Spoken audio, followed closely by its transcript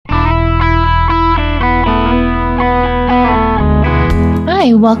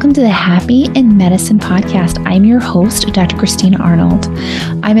Hi, welcome to the Happy in Medicine podcast. I'm your host, Dr. Christina Arnold.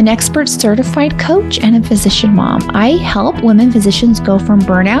 I'm an expert certified coach and a physician mom. I help women physicians go from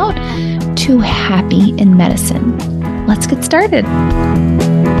burnout to happy in medicine. Let's get started.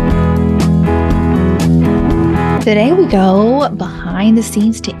 Today we go behind the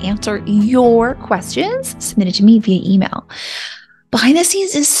scenes to answer your questions submitted to me via email. Behind the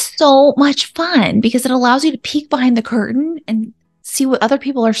scenes is so much fun because it allows you to peek behind the curtain and see what other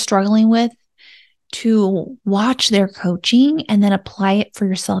people are struggling with, to watch their coaching and then apply it for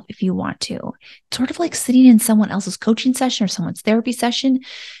yourself if you want to. It's sort of like sitting in someone else's coaching session or someone's therapy session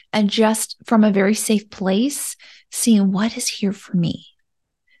and just from a very safe place, seeing what is here for me.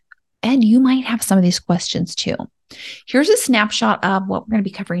 And you might have some of these questions too. Here's a snapshot of what we're going to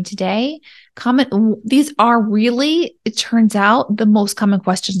be covering today. These are really, it turns out, the most common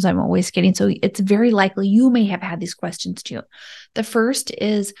questions I'm always getting. So it's very likely you may have had these questions too. The first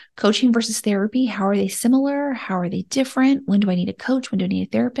is coaching versus therapy. How are they similar? How are they different? When do I need a coach? When do I need a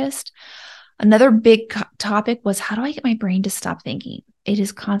therapist? Another big topic was, how do I get my brain to stop thinking? It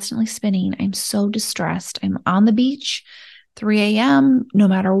is constantly spinning. I'm so distressed. I'm on the beach, 3 a.m., no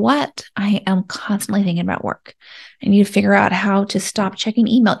matter what, I am constantly thinking about work. I need to figure out how to stop checking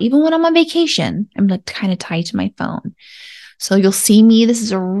email. Even when I'm on vacation, I'm like kind of tied to my phone. So you'll see me. This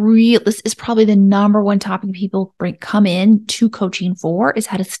is probably the number one topic people come in to coaching for, is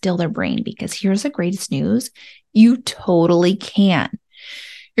how to still their brain, because here's the greatest news. You totally can.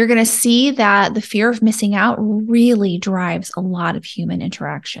 You're going to see that the fear of missing out really drives a lot of human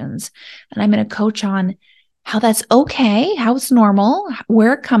interactions. And I'm going to coach on how that's okay, how it's normal,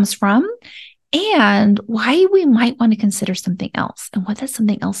 where it comes from, and why we might want to consider something else and what that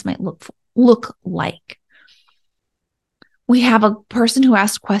something else might look like. We have a person who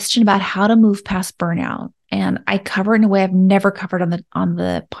asked a question about how to move past burnout, and I cover it in a way I've never covered on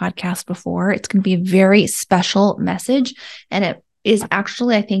the podcast before. It's going to be a very special message, and it is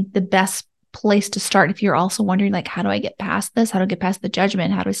actually, I think, the best place to start if you're also wondering, like, how do I get past this? How do I get past the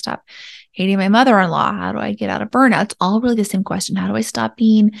judgment? How do I stop hating my mother-in-law? How do I get out of burnout? It's all really the same question. How do I stop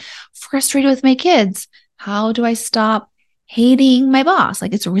being frustrated with my kids? How do I stop hating my boss?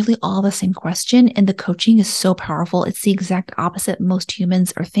 Like, it's really all the same question. And the coaching is so powerful. It's the exact opposite most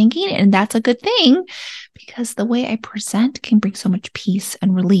humans are thinking. And that's a good thing, because the way I present can bring so much peace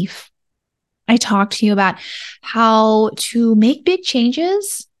and relief. I talked to you about how to make big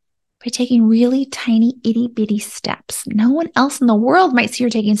changes by taking really tiny, itty bitty steps. No one else in the world might see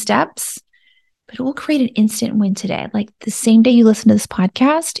you're taking steps, but it will create an instant win today. Like the same day you listen to this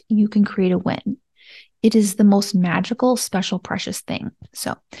podcast, you can create a win. It is the most magical, special, precious thing.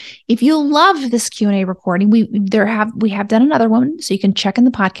 So if you love this Q&A recording, we have done another one, so you can check in the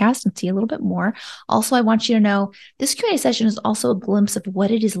podcast and see a little bit more. Also, I want you to know this Q&A session is also a glimpse of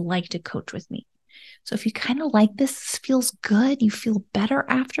what it is like to coach with me. So if you kind of like this feels good, you feel better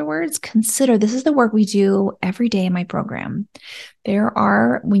afterwards, consider this is the work we do every day in my program.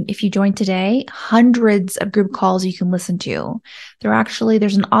 If you join today, hundreds of group calls you can listen to.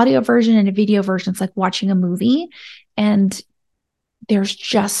 There's an audio version and a video version. It's like watching a movie, and there's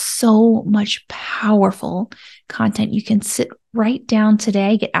just so much powerful content. You can sit right down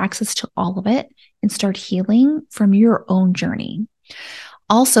today, get access to all of it, and start healing from your own journey.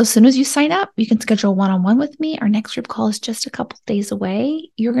 Also, as soon as you sign up, you can schedule a one-on-one with me. Our next group call is just a couple days away.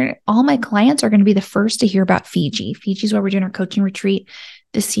 All my clients are going to be the first to hear about Fiji. Fiji is where we're doing our coaching retreat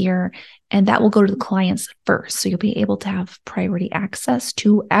this year, and that will go to the clients first. So you'll be able to have priority access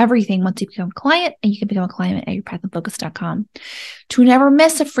to everything once you become a client, and you can become a client at yourpathandfocus.com. To never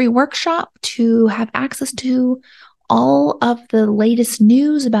miss a free workshop, to have access to all of the latest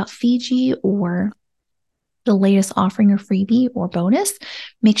news about Fiji or the latest offering or freebie or bonus,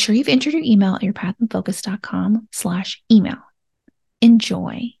 make sure you've entered your email at yourpathandfocus.com/email.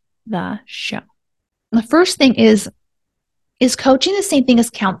 Enjoy the show. The first thing is coaching the same thing as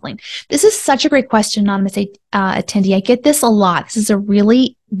counseling? This is such a great question, anonymous attendee. I get this a lot. This is a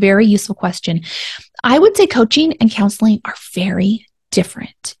really very useful question. I would say coaching and counseling are very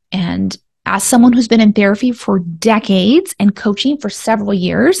different. And as someone who's been in therapy for decades and coaching for several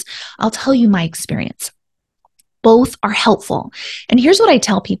years, I'll tell you my experience. Both are helpful. And here's what I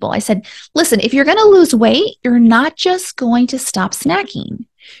tell people. I said, listen, if you're going to lose weight, you're not just going to stop snacking.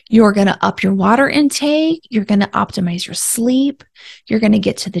 You're going to up your water intake. You're going to optimize your sleep. You're going to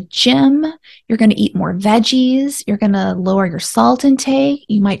get to the gym. You're going to eat more veggies. You're going to lower your salt intake.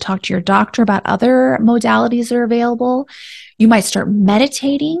 You might talk to your doctor about other modalities that are available. You might start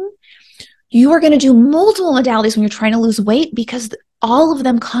meditating. You are going to do multiple modalities when you're trying to lose weight, because all of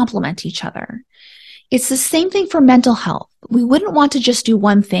them complement each other. It's the same thing for mental health. We wouldn't want to just do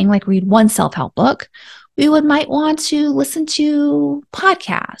one thing, like read one self-help book. Might want to listen to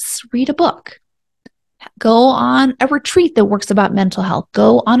podcasts, read a book, go on a retreat that works about mental health,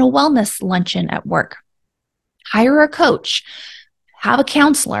 go on a wellness luncheon at work, hire a coach, have a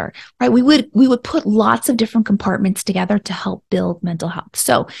counselor, right? We would put lots of different compartments together to help build mental health.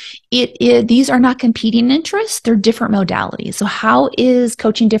 So these are not competing interests, they're different modalities. So how is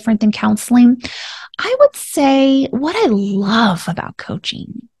coaching different than counseling? I would say what I love about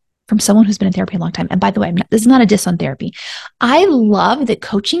coaching from someone who's been in therapy a long time, and by the way, this is not a diss on therapy. I love that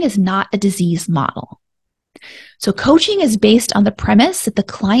coaching is not a disease model. So coaching is based on the premise that the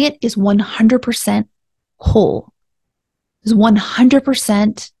client is 100% whole, is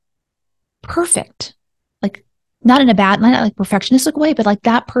 100% perfect. Like not in a bad, not like perfectionistic way, but like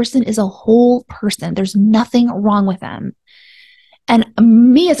that person is a whole person. There's nothing wrong with them. And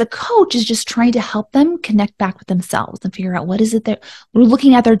me as a coach is just trying to help them connect back with themselves and figure out what is it that we're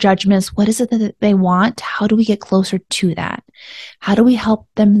looking at their judgments. What is it that they want? How do we get closer to that? How do we help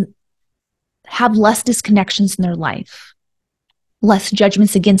them have less disconnections in their life? Less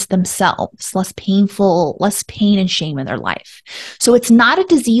judgments against themselves, less pain and shame in their life. So it's not a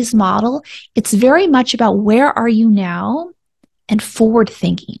disease model. It's very much about where are you now and forward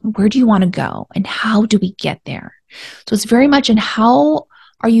thinking. Where do you want to go and how do we get there? So it's very much in how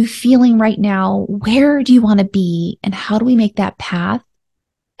are you feeling right now? Where do you want to be? And how do we make that path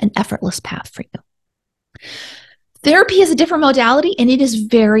an effortless path for you? Therapy is a different modality and it is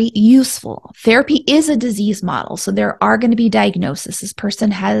very useful. Therapy is a disease model. So there are going to be diagnoses. This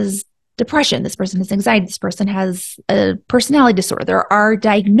person has depression. This person has anxiety. This person has a personality disorder. There are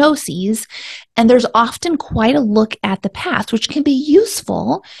diagnoses, and there's often quite a look at the past, which can be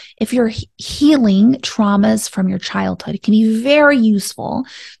useful if you're healing traumas from your childhood. It can be very useful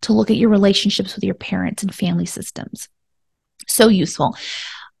to look at your relationships with your parents and family systems. So useful.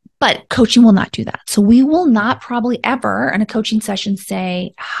 But coaching will not do that. So we will not probably ever in a coaching session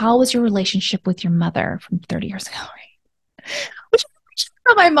say, how was your relationship with your mother from 30 years ago? Right? Which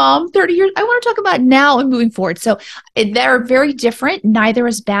about my mom 30 years. I want to talk about now and moving forward. So they're very different. Neither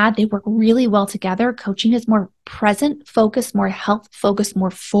is bad. They work really well together. Coaching is more present focused, more health focused,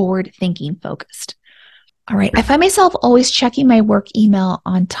 more forward thinking focused. All right. I find myself always checking my work email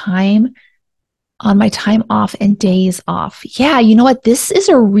on my time off and days off. Yeah, you know what? This is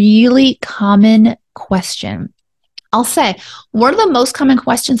a really common question. I'll say one of the most common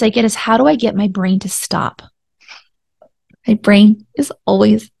questions I get is, how do I get my brain to stop? My brain is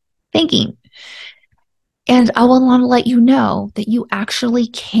always thinking. And I will want to let you know that you actually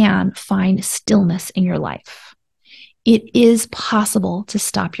can find stillness in your life. It is possible to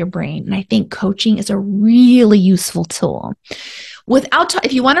stop your brain. And I think coaching is a really useful tool.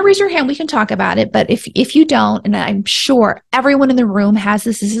 If you want to raise your hand, we can talk about it. But if you don't, and I'm sure everyone in the room has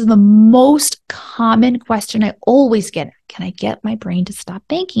this is the most common question I always get. Can I get my brain to stop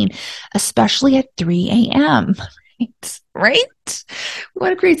thinking, especially at 3 a.m.? Right? We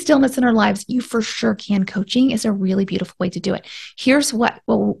want to create stillness in our lives. You for sure can. Coaching is a really beautiful way to do it. Here's what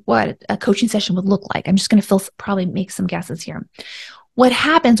a coaching session would look like. I'm just going to probably make some guesses here. What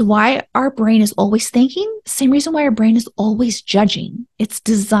happens, why our brain is always thinking, same reason why our brain is always judging. It's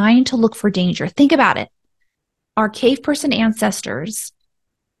designed to look for danger. Think about it. Our cave person ancestors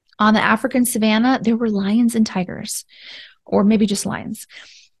on the African savanna, there were lions and tigers, or maybe just lions.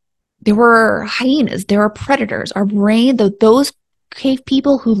 There were hyenas, there were predators. Our brain, those cave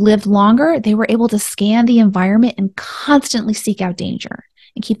people who lived longer, they were able to scan the environment and constantly seek out danger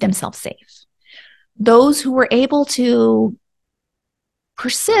and keep themselves safe. Those who were able to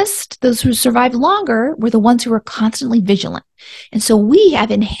persist, those who survived longer, were the ones who were constantly vigilant. And so we have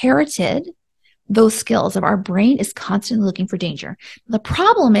inherited those skills of our brain is constantly looking for danger. The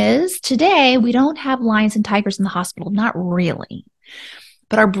problem is today we don't have lions and tigers in the hospital, not really.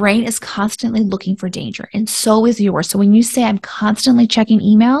 But our brain is constantly looking for danger, and so is yours. So when you say I'm constantly checking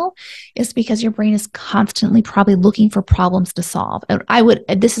email, it's because your brain is constantly probably looking for problems to solve. And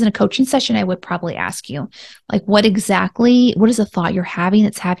this is in a coaching session, I would probably ask you, like, what is a thought you're having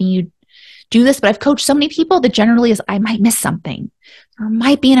that's having you do this? But I've coached so many people that generally is, I might miss something. There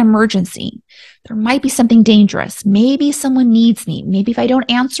might be an emergency. There might be something dangerous. Maybe someone needs me. Maybe if I don't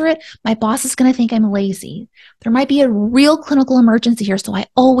answer it, my boss is going to think I'm lazy. There might be a real clinical emergency here, so I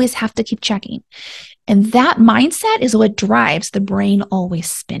always have to keep checking. And that mindset is what drives the brain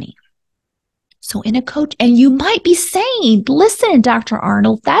always spinning. So in a coach, and you might be saying, listen, Dr.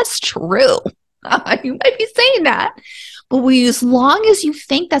 Arnold, that's true. You might be saying that. But as long as you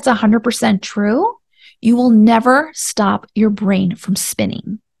think that's 100% true, you will never stop your brain from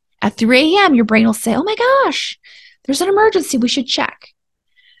spinning. At 3 a.m., your brain will say, oh my gosh, there's an emergency. We should check.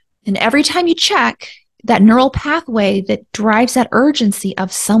 And every time you check, that neural pathway that drives that urgency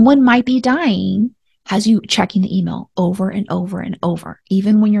of someone might be dying has you checking the email over and over and over,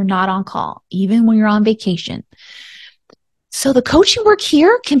 even when you're not on call, even when you're on vacation. So the coaching work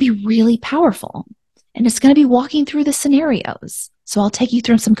here can be really powerful, and it's going to be walking through the scenarios. So I'll take you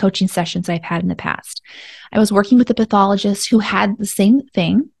through some coaching sessions I've had in the past. I was working with a pathologist who had the same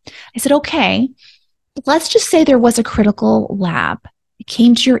thing. I said, okay, let's just say there was a critical lab. It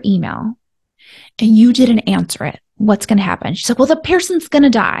came to your email and you didn't answer it. What's going to happen? She said, well, the person's going to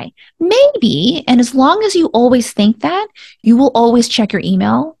die. Maybe. And as long as you always think that, you will always check your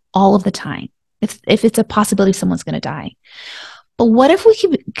email all of the time if it's a possibility someone's going to die. But what if we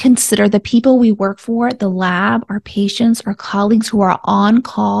could consider the people we work for, the lab, our patients, our colleagues who are on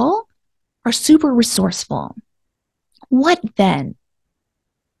call are super resourceful? What then?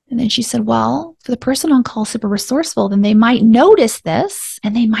 And then she said, well, for the person on call super resourceful, then they might notice this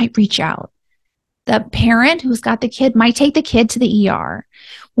and they might reach out. The parent who's got the kid might take the kid to the ER.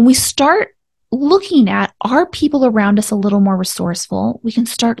 When we start looking at, are people around us a little more resourceful, we can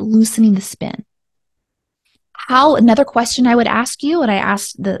start loosening the spin. Another question I would ask you, and I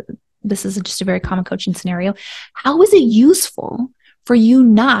asked this is just a very common coaching scenario, how is it useful for you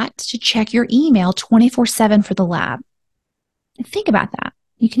not to check your email 24/7 for the lab? And think about that.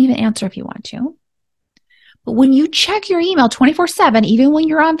 You can even answer if you want to. But when you check your email 24/7, even when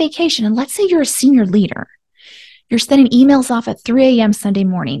you're on vacation, and let's say you're a senior leader, you're sending emails off at 3 a.m. Sunday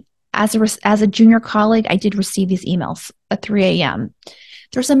morning. As a junior colleague, I did receive these emails at 3 a.m.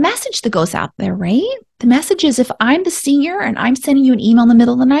 There's a message that goes out there, right? The message is, if I'm the senior and I'm sending you an email in the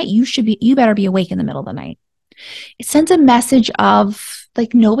middle of the night, you better be awake in the middle of the night. It sends a message of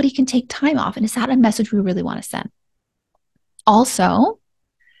like nobody can take time off. And is that a message we really want to send? Also,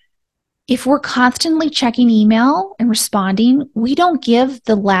 if we're constantly checking email and responding, we don't give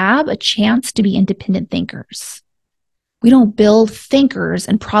the lab a chance to be independent thinkers. We don't build thinkers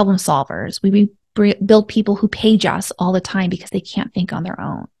and problem solvers. We build people who page us all the time because they can't think on their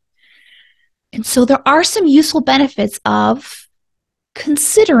own. And so there are some useful benefits of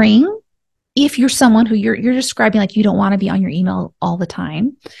considering, if you're someone who you're describing like you don't want to be on your email all the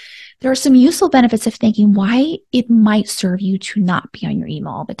time, there are some useful benefits of thinking why it might serve you to not be on your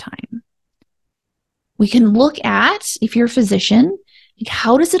email all the time. We can look at, if you're a physician,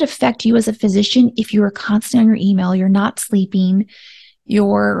 how does it affect you as a physician if you are constantly on your email, you're not sleeping,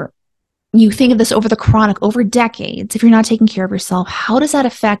 you think of this over decades, if you're not taking care of yourself, how does that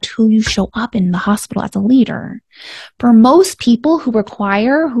affect who you show up in the hospital as a leader? For most people who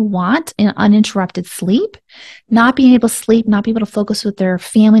want an uninterrupted sleep, not being able to sleep, not being able to focus with their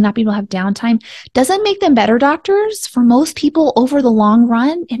family, not being able to have downtime, doesn't make them better doctors. For most people, over the long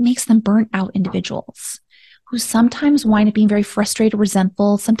run, it makes them burnt out individuals who sometimes wind up being very frustrated,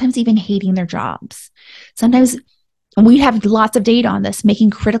 resentful, sometimes even hating their jobs. Sometimes, and we have lots of data on this, making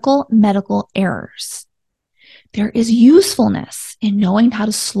critical medical errors. There is usefulness in knowing how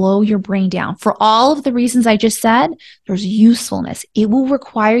to slow your brain down. For all of the reasons I just said, there's usefulness. It will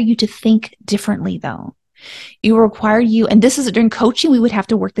require you to think differently, though. It will require you, and this is during coaching, we would have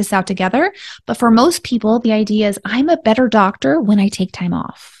to work this out together. But for most people, the idea is I'm a better doctor when I take time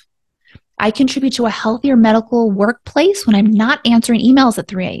off. I contribute to a healthier medical workplace when I'm not answering emails at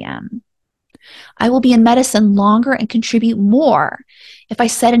 3 a.m. I will be in medicine longer and contribute more if I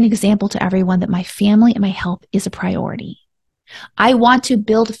set an example to everyone that my family and my health is a priority. I want to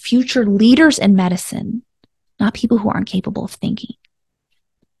build future leaders in medicine, not people who aren't capable of thinking.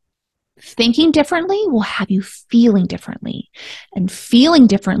 Thinking differently will have you feeling differently, and feeling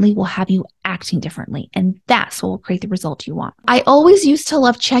differently will have you acting differently. And that's what will create the result you want. I always used to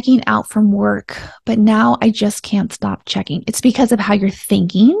love checking out from work, but now I just can't stop checking. It's because of how you're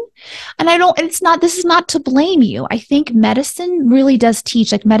thinking. And this is not to blame you. I think medicine really does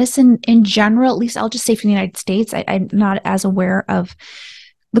teach, like medicine in general, at least I'll just say for the United States, I'm not as aware of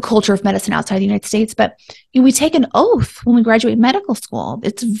the culture of medicine outside the United States, but we take an oath when we graduate medical school.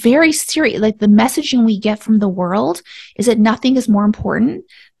 It's very serious. Like the messaging we get from the world is that nothing is more important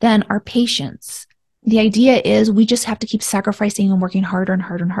than our patients. The idea is we just have to keep sacrificing and working harder and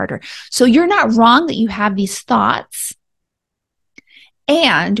harder and harder. So you're not wrong that you have these thoughts.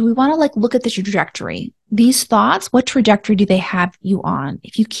 And we want to look at the trajectory. These thoughts, what trajectory do they have you on?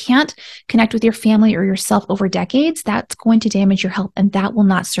 If you can't connect with your family or yourself over decades, that's going to damage your health, and that will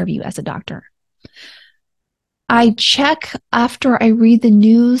not serve you as a doctor. I check after I read the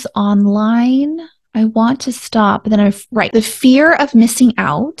news online. I want to stop, but then the fear of missing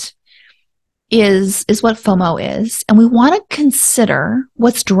out is what FOMO is. And we want to consider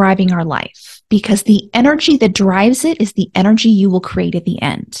what's driving our life, because the energy that drives it is the energy you will create at the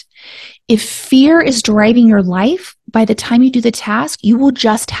end. If fear is driving your life, by the time you do the task, you will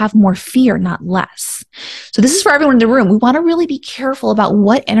just have more fear, not less. So this is for everyone in the room. We want to really be careful about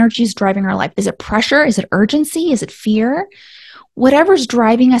what energy is driving our life. Is it pressure? Is it urgency? Is it fear? Whatever's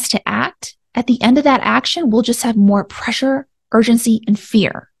driving us to act, at the end of that action, we'll just have more pressure, urgency, and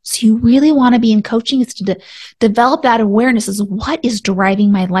fear. So you really want to be in coaching is to develop that awareness as what is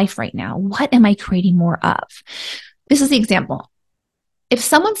driving my life right now? What am I creating more of? This is the example. If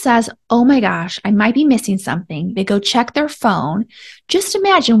someone says, oh my gosh, I might be missing something, they go check their phone. Just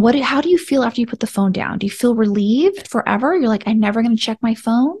imagine how do you feel after you put the phone down? Do you feel relieved forever? You're like, I'm never going to check my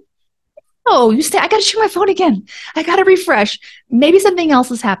phone. Oh, you say, I got to check my phone again. I got to refresh. Maybe something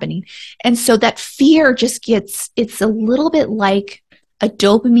else is happening. And so that fear just it's a little bit like a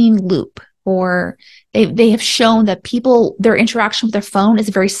dopamine loop, or they have shown that their interaction with their phone is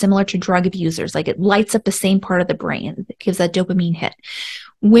very similar to drug abusers. Like it lights up the same part of the brain. It gives that dopamine hit.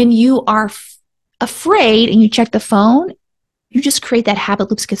 When you are afraid and you check the phone, you just create that habit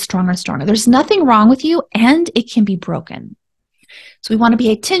loops, get stronger and stronger. There's nothing wrong with you, and it can be broken. So we want to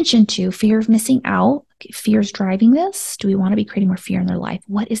pay attention to fear of missing out. Fear is driving this. Do we want to be creating more fear in their life?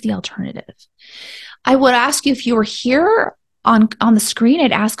 What is the alternative? I would ask you, if you were here on the screen,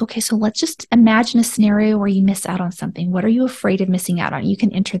 I'd ask, okay, so let's just imagine a scenario where you miss out on something. What are you afraid of missing out on? You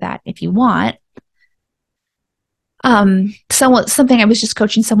can enter that if you want. Something I was just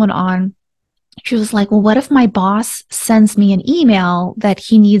coaching someone on. She was like, well, what if my boss sends me an email that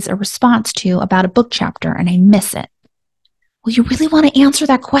he needs a response to about a book chapter and I miss it? Well, you really want to answer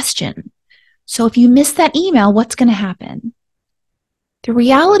that question. So if you miss that email, what's going to happen? The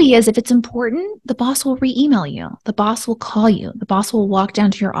reality is, if it's important, the boss will re-email you. The boss will call you. The boss will walk down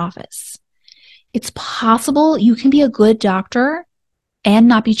to your office. It's possible you can be a good doctor and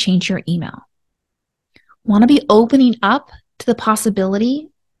not be changed your email. Want to be opening up to the possibility,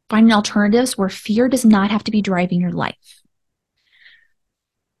 finding alternatives where fear does not have to be driving your life.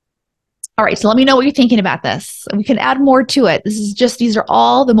 All right, so let me know what you're thinking about this. We can add more to it. These are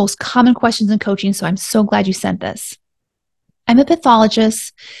all the most common questions in coaching, so I'm so glad you sent this. I'm a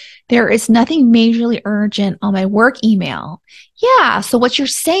pathologist. There is nothing majorly urgent on my work email. Yeah, so what you're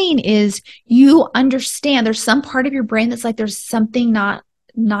saying is you understand there's some part of your brain that's like, there's something not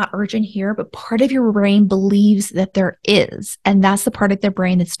urgent here, but part of your brain believes that there is. And that's the part of their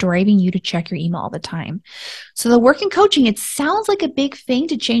brain that's driving you to check your email all the time. So the work in coaching, it sounds like a big thing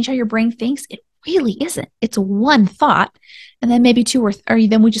to change how your brain thinks. It really isn't. It's one thought, and then maybe two or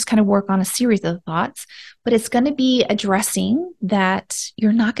then we just kind of work on a series of thoughts. But it's going to be addressing that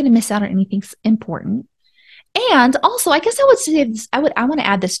you're not going to miss out on anything important. And also, I guess I would say this, I want to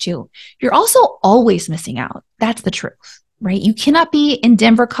add this too. You're also always missing out. That's the truth, right? You cannot be in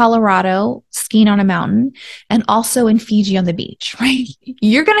Denver, Colorado, skiing on a mountain, and also in Fiji on the beach, right?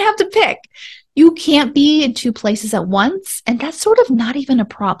 You're going to have to pick. You can't be in two places at once. And that's sort of not even a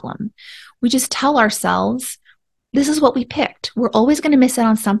problem. We just tell ourselves, this is what we picked. We're always going to miss out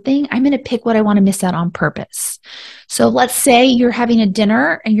on something. I'm going to pick what I want to miss out on purpose. So let's say you're having a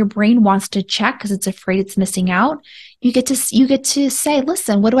dinner and your brain wants to check because it's afraid it's missing out. You get to say,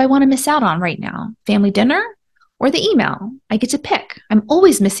 listen, what do I want to miss out on right now? Family dinner or the email? I get to pick. I'm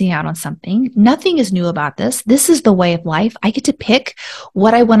always missing out on something. Nothing is new about this. This is the way of life. I get to pick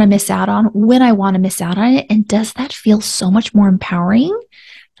what I want to miss out on, when I want to miss out on it. And does that feel so much more empowering?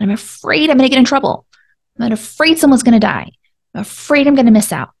 I'm afraid I'm going to get in trouble. I'm afraid someone's going to die. I'm afraid I'm going to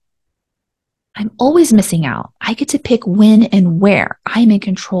miss out. I'm always missing out. I get to pick when and where. I'm in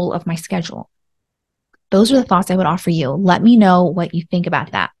control of my schedule. Those are the thoughts I would offer you. Let me know what you think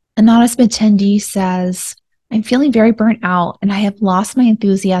about that. Anonymous attendee says, I'm feeling very burnt out and I have lost my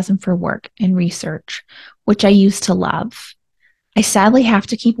enthusiasm for work and research, which I used to love. I sadly have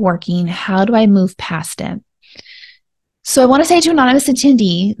to keep working. How do I move past it? So I want to say to anonymous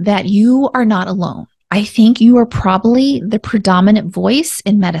attendee that you are not alone. I think you are probably the predominant voice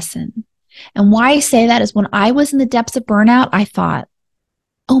in medicine. And why I say that is when I was in the depths of burnout, I thought,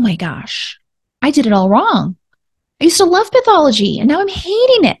 oh my gosh, I did it all wrong. I used to love pathology and now I'm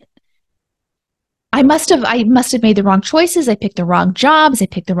hating it. I must have made the wrong choices. I picked the wrong jobs. I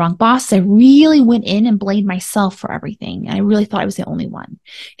picked the wrong boss. I really went in and blamed myself for everything. And I really thought I was the only one.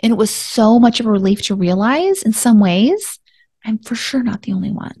 And it was so much of a relief to realize in some ways, I'm for sure not the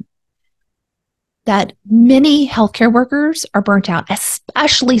only one. That many healthcare workers are burnt out,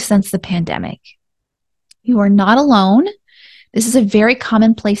 especially since the pandemic. You are not alone. This is a very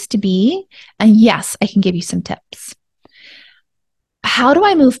common place to be. And yes, I can give you some tips. How do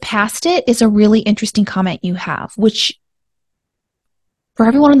I move past it is a really interesting comment you have, which for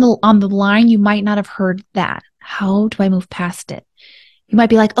everyone on the line, you might not have heard that. How do I move past it? You might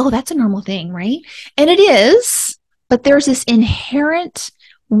be like, oh, that's a normal thing, right? And it is, but there's this inherent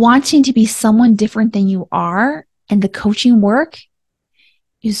wanting to be someone different than you are. And the coaching work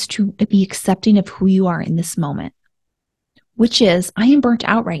is to be accepting of who you are in this moment, which is, I am burnt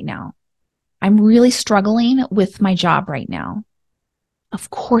out right now. I'm really struggling with my job right now. Of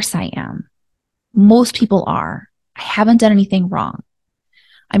course I am. Most people are. I haven't done anything wrong.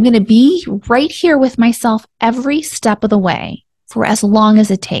 I'm going to be right here with myself every step of the way for as long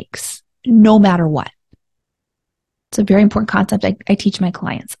as it takes, no matter what. It's a very important concept I teach my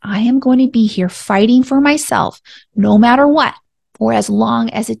clients. I am going to be here fighting for myself, no matter what, for as long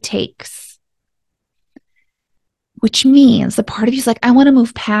as it takes. Which means the part of you is like, I want to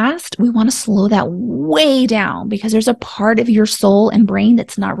move past. We want to slow that way down because there's a part of your soul and brain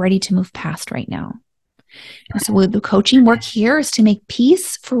that's not ready to move past right now. And so the coaching work here is to make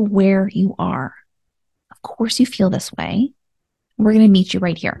peace for where you are. Of course you feel this way. We're going to meet you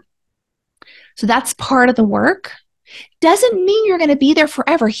right here. So that's part of the work. Doesn't mean you're going to be there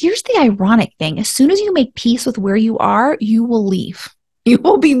forever. Here's the ironic thing. As soon as you make peace with where you are, you will leave. You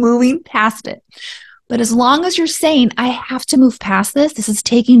will be moving past it. But as long as you're saying, I have to move past this, this is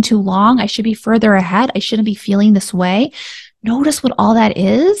taking too long, I should be further ahead, I shouldn't be feeling this way. Notice what all that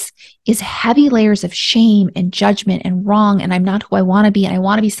is heavy layers of shame and judgment and wrong, and I'm not who I want to be, and I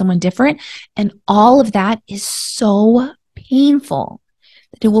want to be someone different. And all of that is so painful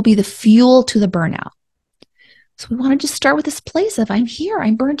that it will be the fuel to the burnout. So we want to just start with this place of I'm here,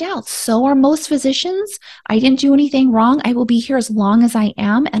 I'm burned out. So are most physicians. I didn't do anything wrong. I will be here as long as I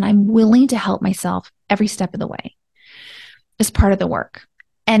am, and I'm willing to help myself every step of the way as part of the work.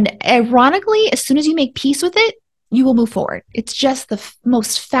 And ironically, as soon as you make peace with it, you will move forward. It's just the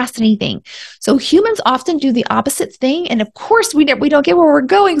most fascinating thing. So humans often do the opposite thing. And of course, we don't get where we're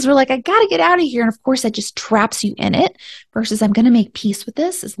going because we're like, I got to get out of here. And of course, that just traps you in it versus I'm going to make peace with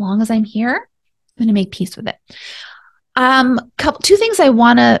this as long as I'm here. I'm going to make peace with it. Two things I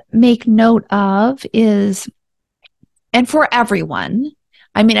want to make note of is, and for everyone,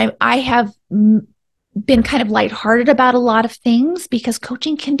 I mean, I have been kind of lighthearted about a lot of things because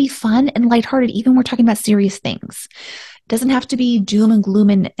coaching can be fun and lighthearted, even when we're talking about serious things. It doesn't have to be doom and gloom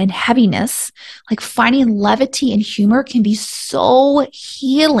and heaviness. Like finding levity and humor can be so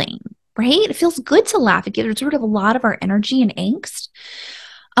healing, right? It feels good to laugh. It gets rid of a lot of our energy and angst.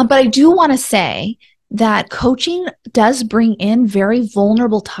 But I do want to say that coaching does bring in very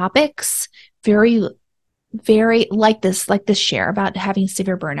vulnerable topics, very like this share about having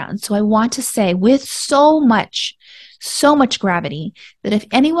severe burnout. And so I want to say with so much gravity that if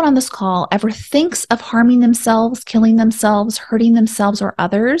anyone on this call ever thinks of harming themselves, killing themselves, hurting themselves or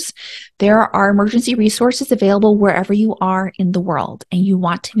others, there are emergency resources available wherever you are in the world, and you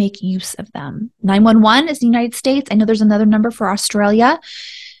want to make use of them. 911 is the United States. I know there's another number for Australia.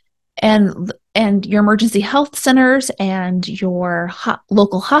 And your emergency health centers and your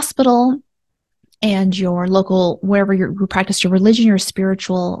local hospital and your local, wherever you practice your religion, your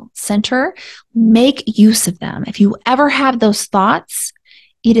spiritual center, make use of them. If you ever have those thoughts,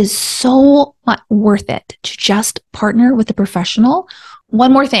 it is so worth it to just partner with a professional.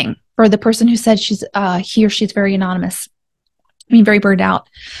 One more thing for the person who said she's very anonymous, very burned out,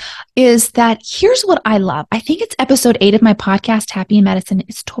 is that here's what I love. I think it's episode 8 of my podcast, Happy in Medicine.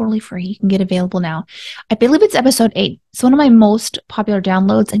 It's totally free. You can get available now. I believe it's episode 8. It's one of my most popular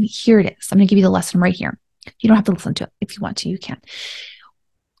downloads, and here it is. I'm going to give you the lesson right here. You don't have to listen to it. If you want to, you can.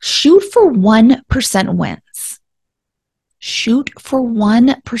 Shoot for 1% wins. Shoot for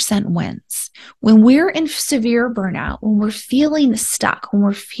 1% wins. When we're in severe burnout, when we're feeling stuck, when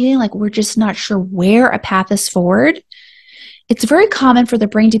we're feeling like we're just not sure where a path is forward, it's very common for the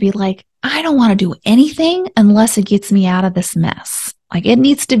brain to be like, I don't want to do anything unless it gets me out of this mess. Like it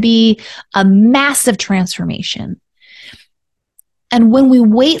needs to be a massive transformation. And when we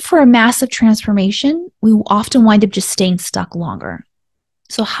wait for a massive transformation, we often wind up just staying stuck longer.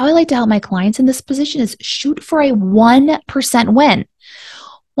 So how I like to help my clients in this position is shoot for a 1% win.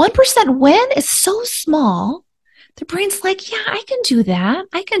 1% win is so small. The brain's like, yeah, I can do that.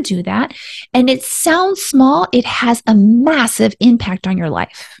 I can do that. And it sounds small. It has a massive impact on your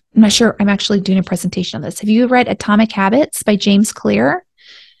life. I'm not sure. I'm actually doing a presentation on this. Have you read Atomic Habits by James Clear?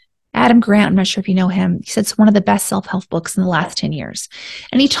 Adam Grant, I'm not sure if you know him. He said it's one of the best self-help books in the last 10 years.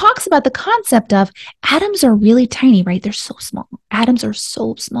 And he talks about the concept of atoms are really tiny, right? They're so small. Atoms are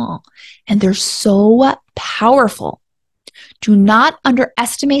so small and they're so powerful. Do not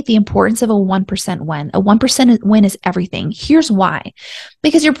underestimate the importance of a 1% win. A 1% win is everything. Here's why.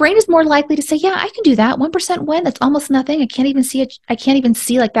 Because your brain is more likely to say, yeah, I can do that. 1% win, that's almost nothing. I can't even see it. I can't even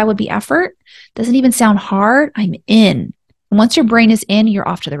see like that would be effort. Doesn't even sound hard. I'm in. And once your brain is in, you're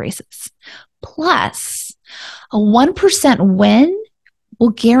off to the races. Plus, a 1% win will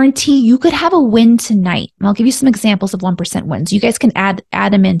guarantee you could have a win tonight. And I'll give you some examples of 1% wins. You guys can add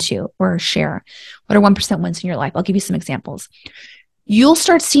them into or share. What are 1% wins in your life? I'll give you some examples. You'll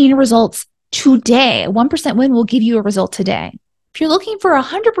start seeing results today. A 1% win will give you a result today. If you're looking for a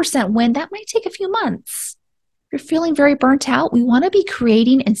 100% win, that might take a few months. If you're feeling very burnt out, we want to be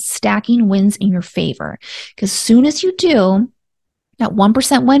creating and stacking wins in your favor. Because as soon as you do, that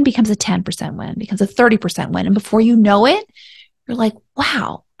 1% win becomes a 10% win, becomes a 30% win. And before you know it, you're like,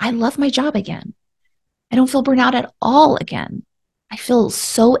 wow, I love my job again. I don't feel burnt out at all again. I feel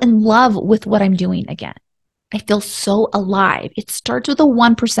so in love with what I'm doing again. I feel so alive. It starts with a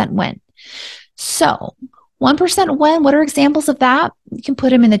 1% win. So 1% win, what are examples of that? You can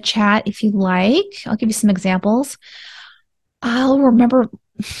put them in the chat if you like. I'll give you some examples. I'll remember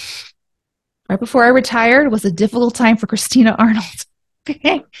right before I retired was a difficult time for Christina Arnold.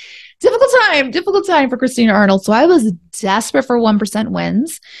 Difficult time for Christina Arnold. So I was desperate for 1%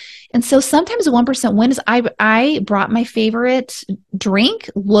 wins. And so sometimes a 1% win is I brought my favorite drink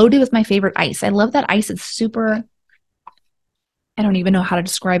loaded with my favorite ice. I love that ice. It's super, I don't even know how to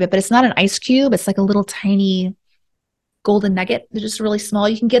describe it, but it's not an ice cube. It's like a little tiny golden nugget. They're just really small.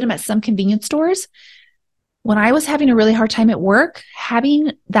 You can get them at some convenience stores. When I was having a really hard time at work,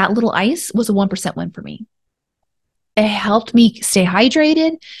 having that little ice was a 1% win for me. It helped me stay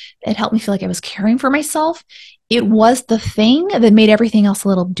hydrated. It helped me feel like I was caring for myself. It was the thing that made everything else a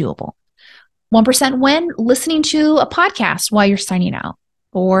little doable. 1% win, listening to a podcast while you're signing out,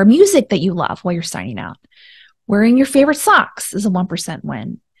 or music that you love while you're signing out. Wearing your favorite socks is a 1%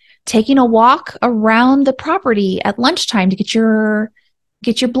 win. Taking a walk around the property at lunchtime to get your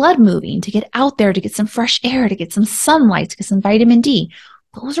blood moving, to get out there, to get some fresh air, to get some sunlight, to get some vitamin D.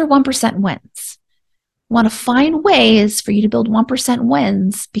 Those are 1% wins. Want to find ways for you to build 1%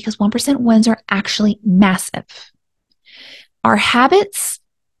 wins because 1% wins are actually massive. Our habits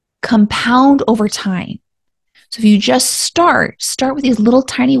compound over time. So if you just start with these little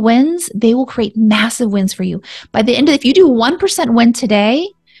tiny wins, they will create massive wins for you. By the end of, if you do 1% win today,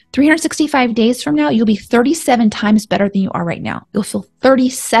 365 days from now, you'll be 37 times better than you are right now. You'll feel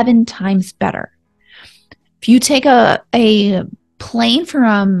 37 times better. If you take a plane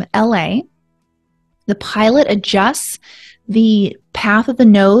from LA, the pilot adjusts the path of the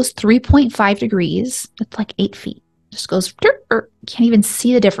nose 3.5 degrees. It's like 8 feet. Just goes, can't even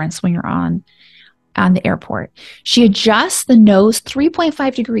see the difference when you're on the airport. She adjusts the nose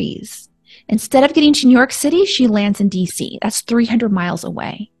 3.5 degrees. Instead of getting to New York City, she lands in DC. That's 300 miles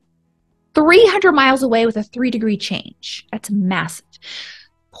away. 300 miles away with a 3-degree change. That's massive.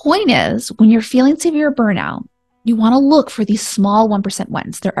 Point is, when you're feeling severe burnout, you want to look for these small 1%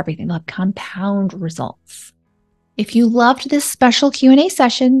 wins. They're everything. They'll have compound results. If you loved this special Q&A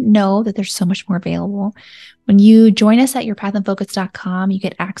session, know that there's so much more available. When you join us at yourpathinfocus.com, you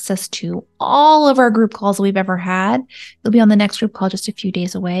get access to all of our group calls that we've ever had. You'll be on the next group call just a few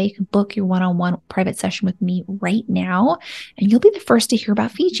days away. You can book your one-on-one private session with me right now, and you'll be the first to hear about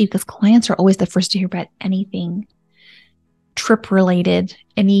Fiji because clients are always the first to hear about anything trip-related.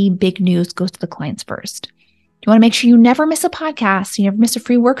 Any big news goes to the clients first. You want to make sure you never miss a podcast, you never miss a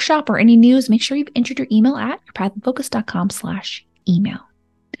free workshop or any news, make sure you've entered your email at yourpathinfocus.com/email.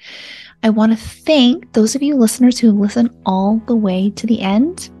 I want to thank those of you listeners who listen all the way to the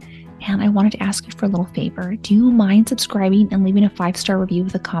end. And I wanted to ask you for a little favor. Do you mind subscribing and leaving a 5-star review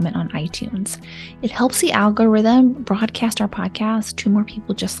with a comment on iTunes? It helps the algorithm broadcast our podcast to more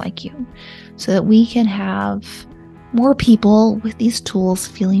people just like you so that we can have more people with these tools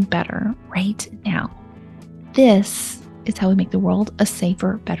feeling better right now. This is how we make the world a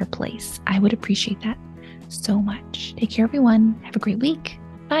safer, better place. I would appreciate that so much. Take care, everyone. Have a great week.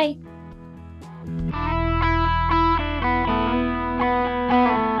 Bye.